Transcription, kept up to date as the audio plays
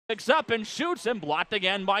Picks up and shoots and blocked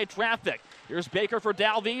again by traffic. Here's Baker for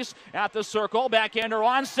Dalvies at the circle. Backhander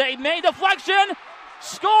on, save made, deflection,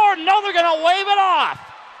 scored. No, they're going to wave it off.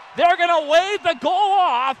 They're going to wave the goal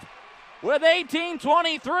off with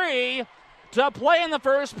 18:23 to play in the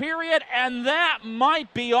first period, and that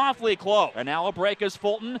might be awfully close. And now a break is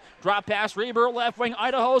Fulton. Drop pass, Reber, left wing,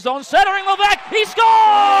 Idaho zone, centering Levesque. He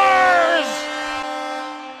scores!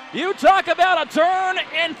 You talk about a turn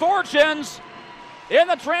in fortunes in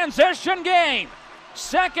the transition game.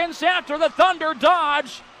 Seconds after the Thunder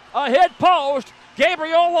dodge a hit post,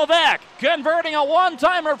 Gabriel Levesque converting a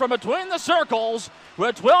one-timer from between the circles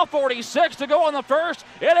with 12:46 to go in the first.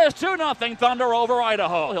 It is 2-0 Thunder over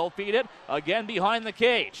Idaho. He'll feed it again behind the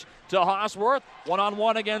cage to Hosworth.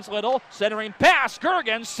 One-on-one against Little. Centering pass,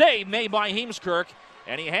 Gergen, save made by Heemskirk.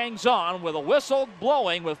 And he hangs on with a whistle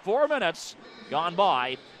blowing with 4 minutes gone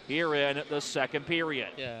by here in the second period.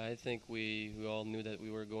 Yeah, I think we all knew that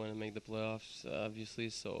we were going to make the playoffs, obviously,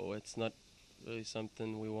 so it's not really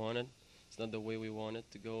something we wanted. It's not the way we want it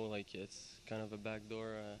to go. Like, it's kind of a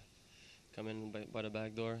backdoor, come in by the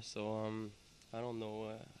back door. So I don't know.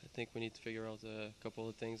 I think we need to figure out a couple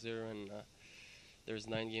of things there, and there's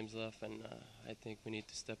 9 games left, and I think we need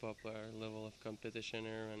to step up our level of competition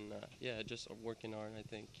here, and yeah, just working hard, I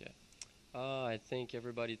think. Yeah. I think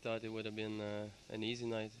everybody thought it would have been an easy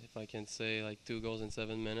night, if I can say, like 2 goals in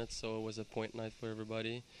 7 minutes. So it was a point night for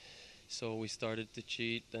everybody. So we started to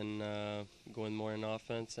cheat and going more in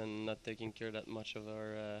offense and not taking care that much of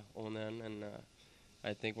our own end. And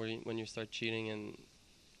I think when you start cheating and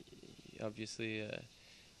obviously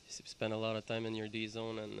spend a lot of time in your D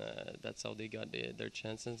zone, and that's how they got their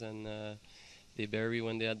chances. And they bury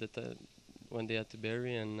when they had to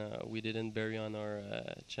bury, and we didn't bury on our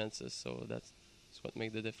chances, so that's what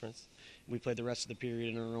made the difference. We played the rest of the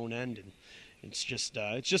period in our own end, and it's just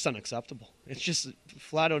unacceptable. It's just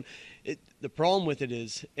flat out. The problem with it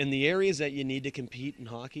is, in the areas that you need to compete in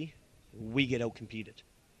hockey, we get out-competed,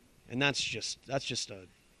 and that's just a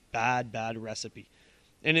bad recipe.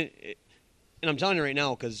 And and I'm telling you right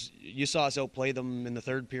now, because you saw us outplay them in the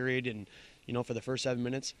third period, and for the first 7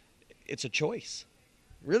 minutes, it's a choice.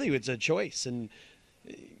 Really, it's a choice, and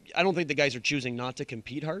I don't think the guys are choosing not to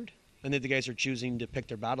compete hard. I think the guys are choosing to pick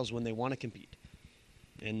their battles when they want to compete.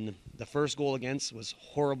 And the first goal against was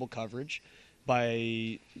horrible coverage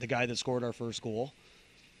by the guy that scored our first goal.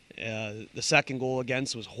 The second goal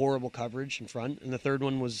against was horrible coverage in front, and the third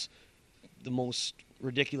one was the most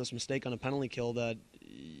ridiculous mistake on a penalty kill that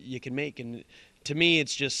you can make. And to me,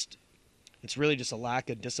 it's really just a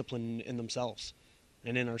lack of discipline in themselves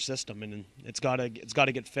and in our system, and it's got to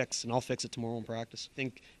get fixed, and I'll fix it tomorrow in practice.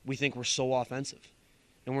 We think we're so offensive,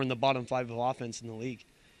 and we're in the bottom 5 of offense in the league,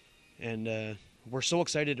 and we're so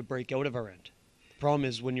excited to break out of our end. The problem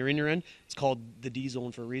is, when you're in your end, it's called the D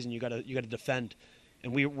zone for a reason. You got to defend,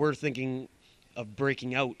 and we're thinking of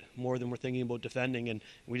breaking out more than we're thinking about defending, and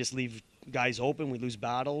we just leave guys open. We lose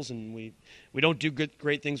battles, and we don't do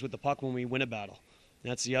great things with the puck when we win a battle.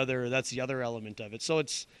 That's the other element of it. So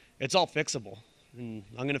it's all fixable. And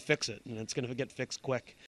I'm going to fix it, and it's going to get fixed quick.